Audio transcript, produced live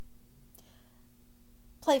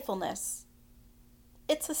Playfulness.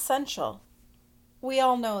 It's essential. We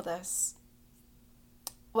all know this.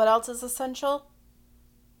 What else is essential?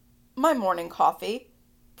 My morning coffee,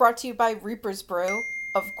 brought to you by Reaper's Brew,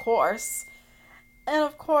 of course. And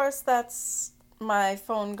of course, that's my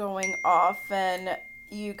phone going off, and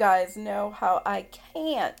you guys know how I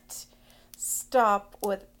can't stop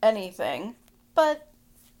with anything. But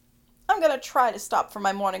I'm going to try to stop for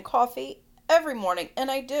my morning coffee every morning,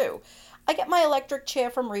 and I do. I get my electric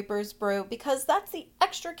chair from Reaper's Brew because that's the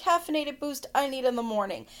extra caffeinated boost I need in the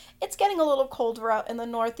morning. It's getting a little colder out in the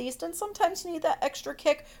Northeast, and sometimes you need that extra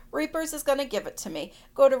kick. Reaper's is going to give it to me.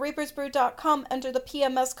 Go to reapersbrew.com, enter the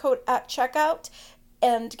PMS code at checkout,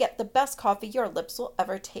 and get the best coffee your lips will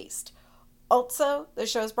ever taste. Also, the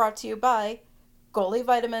show is brought to you by Goli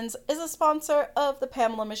Vitamins, is a sponsor of the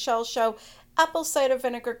Pamela Michelle Show. Apple cider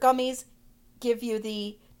vinegar gummies give you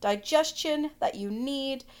the digestion that you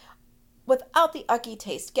need without the ucky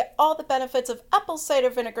taste. Get all the benefits of apple cider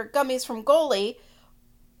vinegar gummies from Goli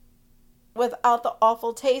without the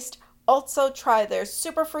awful taste. Also, try their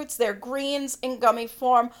superfruits, their greens in gummy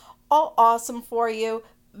form. All awesome for you.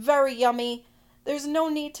 Very yummy. There's no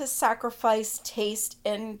need to sacrifice taste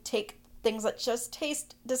and take things that just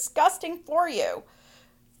taste disgusting for you.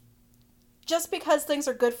 Just because things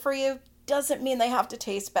are good for you doesn't mean they have to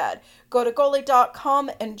taste bad. Go to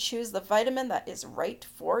Goli.com and choose the vitamin that is right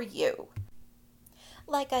for you.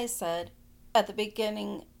 Like I said at the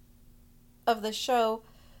beginning of the show,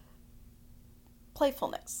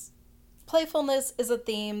 playfulness. Playfulness is a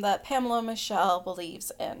theme that Pamela Michelle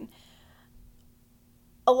believes in.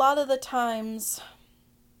 A lot of the times,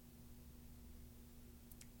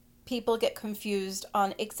 people get confused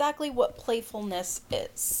on exactly what playfulness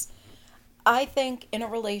is. I think in a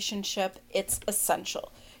relationship, it's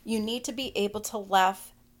essential. You need to be able to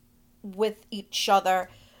laugh with each other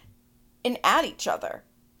and at each other.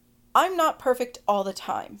 I'm not perfect all the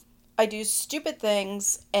time. I do stupid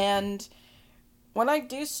things, and when I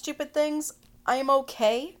do stupid things, I am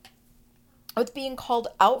okay with being called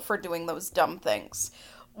out for doing those dumb things.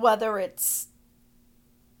 Whether it's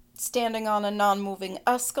standing on a non-moving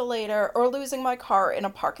escalator or losing my car in a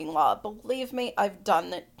parking lot. Believe me, I've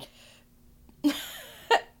done it.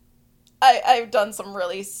 I've done some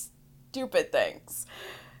really stupid things.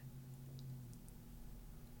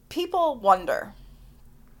 People wonder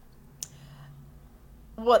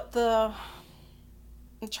what the...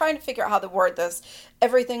 I'm trying to figure out how to word this.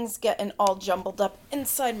 Everything's getting all jumbled up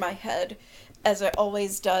inside my head, as it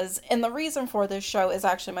always does. And the reason for this show is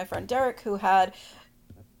actually my friend Derek, who had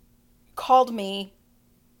called me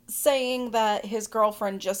saying that his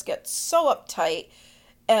girlfriend just gets so uptight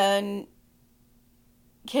and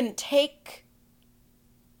can't take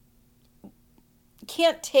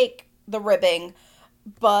the ribbing,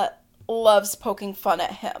 but loves poking fun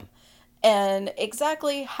at him. And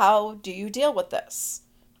exactly how do you deal with this?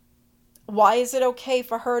 Why is it okay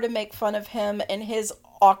for her to make fun of him and his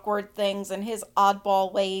awkward things and his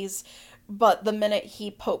oddball ways, but the minute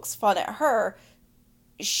he pokes fun at her,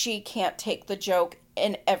 she can't take the joke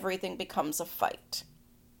and everything becomes a fight?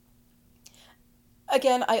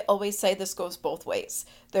 Again, I always say this goes both ways.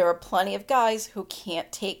 There are plenty of guys who can't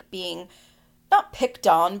take being not picked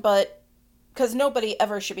on, but because nobody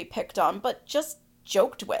ever should be picked on, but just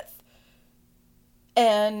joked with.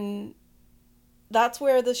 And that's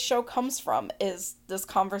where this show comes from, is this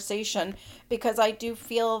conversation, because I do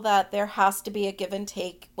feel that there has to be a give and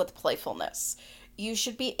take with playfulness. You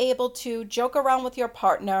should be able to joke around with your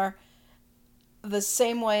partner the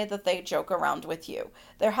same way that they joke around with you.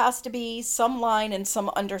 There has to be some line and some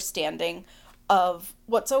understanding of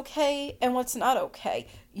what's okay and what's not okay.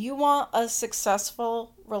 You want a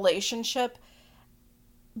successful relationship.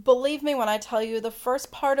 Believe me when I tell you, the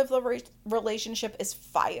first part of the relationship is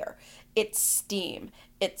fire. It's steam.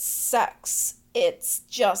 It's sex. It's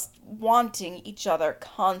just wanting each other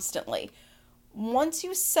constantly. Once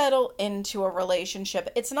you settle into a relationship,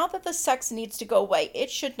 it's not that the sex needs to go away. It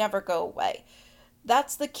should never go away.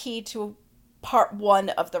 That's the key to part one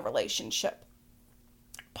of the relationship.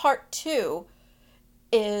 Part two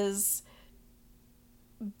is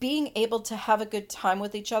being able to have a good time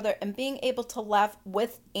with each other and being able to laugh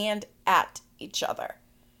with and at each other.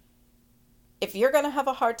 If you're going to have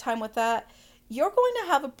a hard time with that, you're going to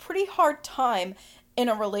have a pretty hard time in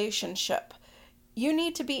a relationship. You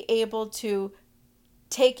need to be able to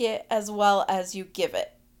take it as well as you give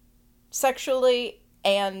it, sexually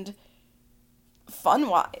and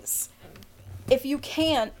fun-wise. If you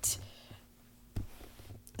can't,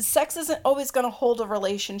 sex isn't always going to hold a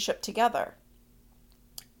relationship together.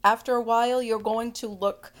 After a while, you're going to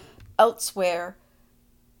look elsewhere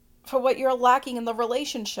for what you're lacking in the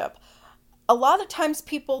relationship. A lot of times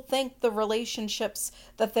people think the relationships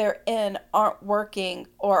that they're in aren't working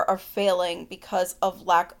or are failing because of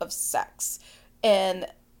lack of sex. And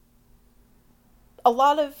a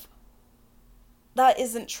lot of that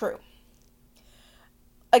isn't true.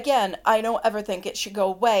 Again, I don't ever think it should go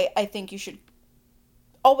away. I think you should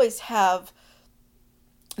always have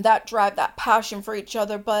that drive, that passion for each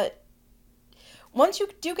other. But once you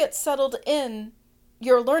do get settled in,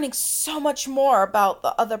 you're learning so much more about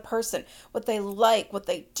the other person, what they like, what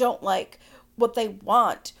they don't like, what they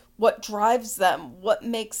want, what drives them, what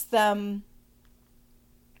makes them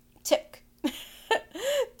tick.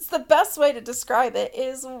 It's the best way to describe it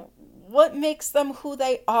is what makes them who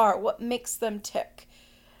they are, what makes them tick.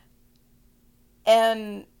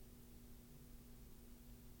 And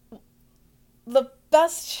the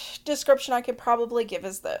best description I could probably give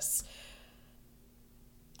is this.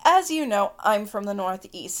 As you know, I'm from the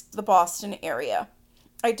Northeast, the Boston area.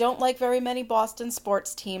 I don't like very many Boston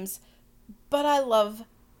sports teams, but I love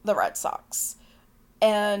the Red Sox.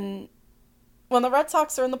 And when the Red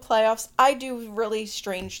Sox are in the playoffs, I do really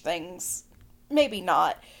strange things. Maybe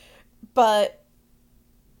not, but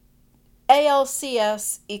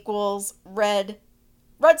ALCS equals Red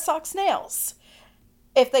Sox nails.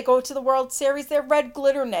 If they go to the World Series, they're red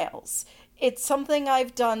glitter nails. It's something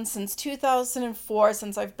I've done since 2004,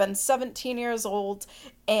 since I've been 17 years old,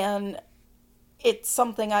 and it's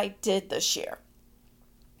something I did this year.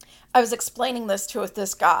 I was explaining this to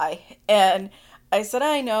this guy, and I said,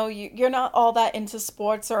 I know you're not all that into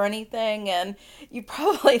sports or anything, and you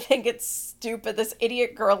probably think it's stupid. This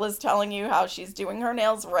idiot girl is telling you how she's doing her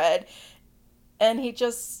nails red, and he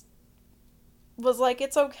just was like,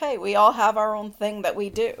 it's okay. We all have our own thing that we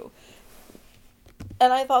do.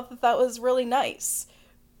 And I thought that that was really nice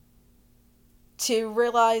to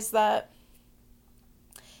realize that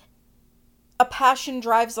a passion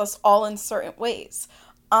drives us all in certain ways.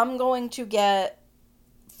 I'm going to get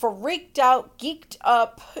freaked out, geeked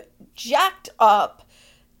up, jacked up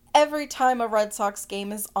every time a Red Sox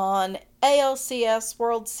game is on. ALCS,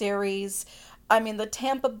 World Series. I mean, the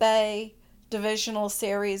Tampa Bay Divisional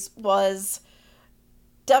Series was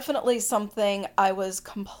definitely something I was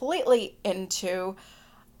completely into.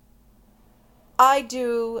 I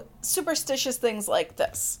do superstitious things like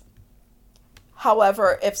this.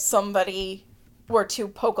 However, if somebody were to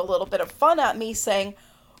poke a little bit of fun at me saying,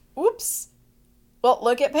 oops, well,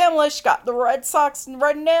 look at Pamela, she got the Red Sox and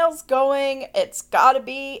red nails going, it's gotta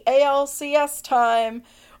be ALCS time,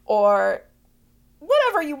 or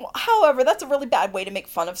whatever you want. However, that's a really bad way to make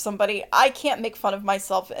fun of somebody. I can't make fun of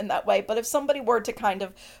myself in that way, but if somebody were to kind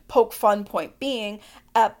of poke fun, point being,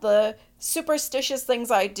 at the superstitious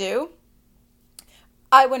things I do,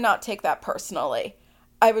 I would not take that personally.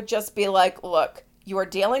 I would just be like, look, you are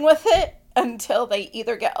dealing with it until they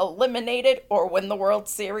either get eliminated or win the World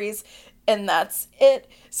Series, and that's it.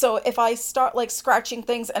 So if I start like scratching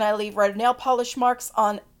things and I leave red nail polish marks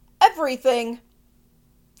on everything,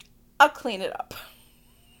 I'll clean it up.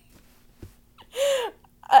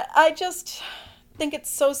 I just think it's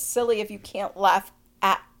so silly if you can't laugh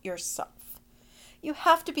at yourself. You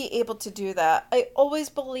have to be able to do that. I always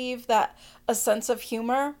believe that a sense of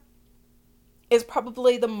humor is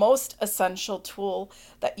probably the most essential tool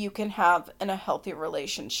that you can have in a healthy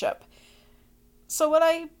relationship. So what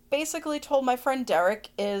I basically told my friend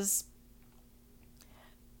Derek is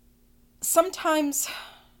sometimes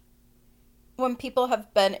when people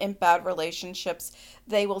have been in bad relationships,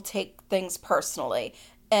 they will take things personally.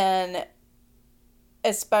 And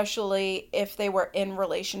especially if they were in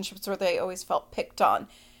relationships where they always felt picked on,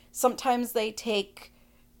 sometimes they take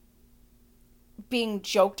being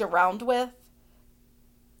joked around with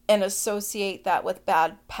and associate that with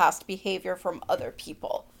bad past behavior from other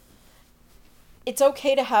people. It's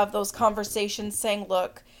okay to have those conversations saying,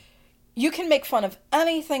 look, you can make fun of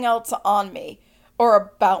anything else on me or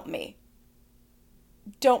about me.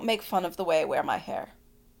 Don't make fun of the way I wear my hair.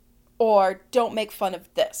 Or don't make fun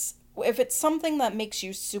of this. If it's something that makes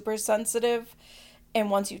you super sensitive and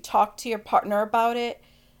once you talk to your partner about it,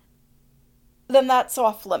 then that's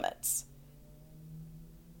off limits.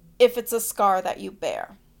 If it's a scar that you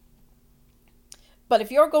bear. But if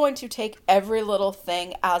you're going to take every little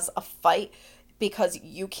thing as a fight because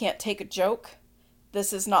you can't take a joke,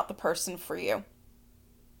 this is not the person for you.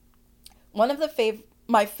 One of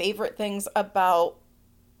my favorite things about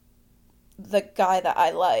the guy that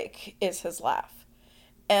I like is his laugh.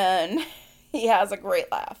 And he has a great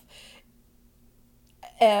laugh.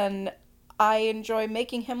 And I enjoy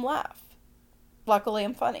making him laugh. Luckily,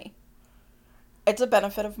 I'm funny. It's a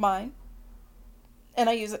benefit of mine. and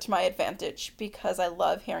I use it to my advantage because I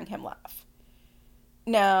love hearing him laugh.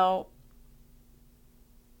 Now,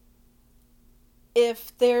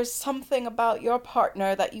 if there's something about your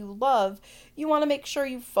partner that you love, you want to make sure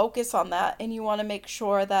you focus on that, and you want to make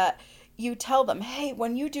sure that you tell them, hey,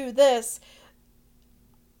 when you do this,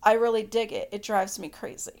 I really dig it. It drives me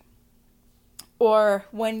crazy. Or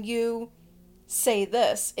when you say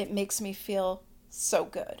this, it makes me feel so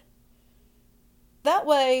good. That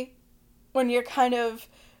way, when you're kind of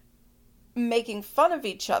making fun of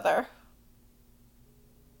each other,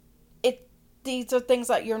 these are things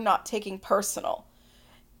that you're not taking personal.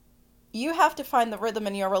 You have to find the rhythm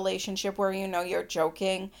in your relationship where you know you're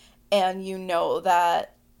joking and you know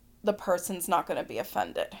that the person's not going to be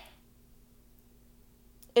offended.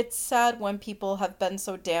 It's sad when people have been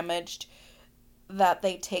so damaged that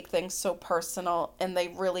they take things so personal and they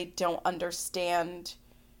really don't understand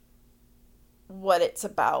what it's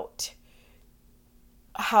about,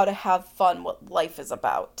 how to have fun, what life is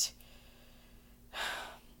about.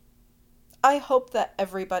 I hope that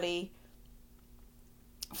everybody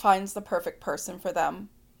finds the perfect person for them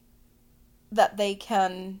that they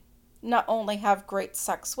can not only have great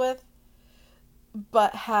sex with,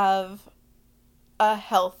 but have a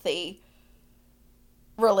healthy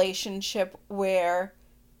relationship where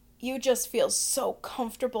you just feel so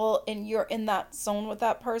comfortable and you're in that zone with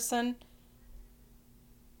that person.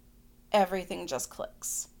 Everything just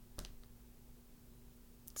clicks.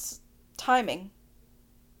 It's timing.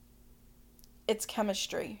 It's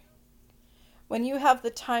chemistry. When you have the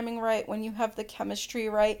timing right, when you have the chemistry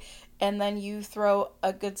right, and then you throw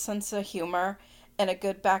a good sense of humor and a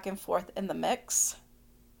good back and forth in the mix,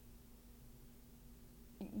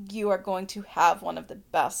 you are going to have one of the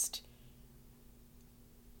best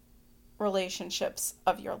relationships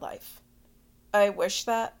of your life. I wish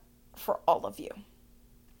that for all of you.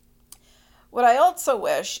 What I also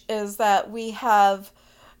wish is that we have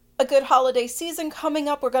a good holiday season coming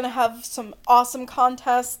up. We're going to have some awesome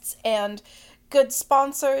contests and good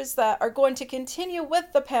sponsors that are going to continue with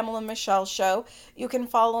the Pamela Michelle Show. You can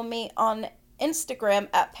follow me on Instagram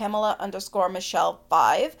at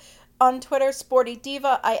Pamela_Michelle5. On Twitter, Sporty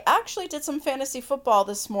Diva. I actually did some fantasy football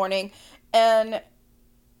this morning, and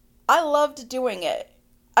I loved doing it.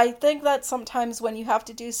 I think that sometimes when you have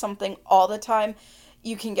to do something all the time,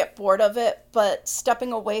 you can get bored of it, but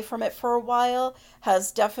stepping away from it for a while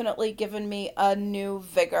has definitely given me a new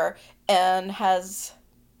vigor and has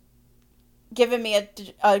given me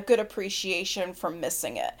a good appreciation for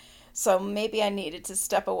missing it. So maybe I needed to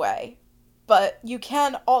step away. But you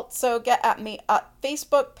can also get at me at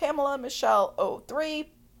Facebook, Pamela Michelle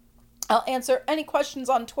 03. I'll answer any questions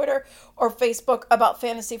on Twitter or Facebook about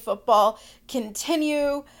fantasy football.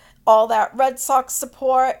 Continue all that Red Sox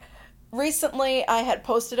support. Recently, I had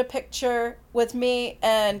posted a picture with me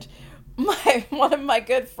and one of my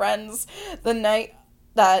good friends the night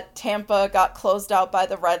that Tampa got closed out by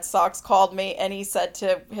the Red Sox called me, and he said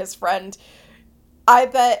to his friend, I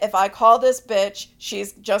bet if I call this bitch,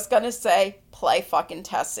 she's just gonna say, play fucking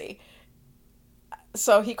Tessie.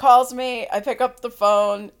 So he calls me, I pick up the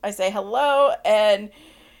phone, I say hello, and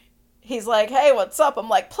he's like, hey, what's up? I'm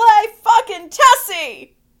like, play fucking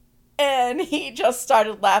Tessie! And he just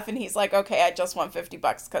started laughing. He's like, okay, I just won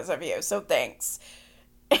 $50 because of you, so thanks.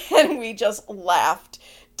 And we just laughed.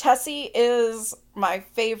 Tessie is my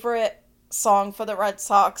favorite song for the Red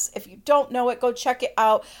Sox. If you don't know it, go check it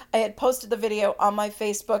out. I had posted the video on my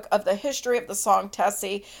Facebook of the history of the song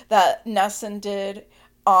Tessie that Nesson did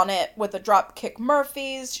on it with the Dropkick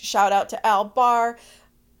Murphys. Shout out to Al Barr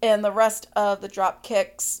and the rest of the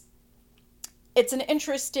Dropkicks. It's an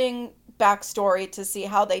interesting backstory to see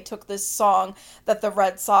how they took this song that the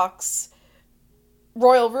Red Sox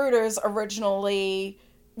Royal Rooters originally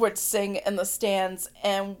would sing in the stands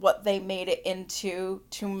and what they made it into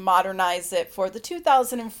to modernize it for the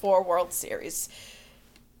 2004 World Series.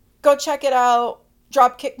 Go check it out.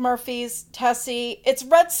 Dropkick Murphys, Tessie. It's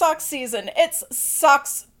Red Sox season. It's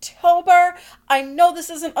Soxtober. I know this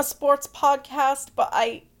isn't a sports podcast, but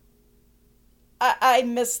I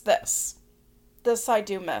miss this. This I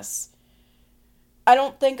do miss. I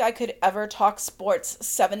don't think I could ever talk sports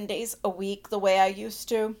 7 days a week the way I used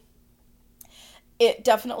to. It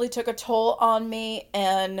definitely took a toll on me,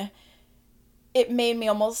 and it made me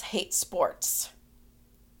almost hate sports.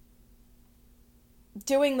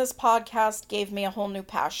 Doing this podcast gave me a whole new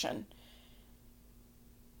passion.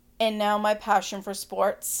 And now my passion for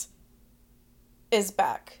sports is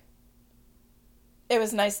back. It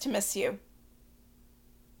was nice to miss you.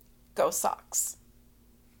 Go Sox.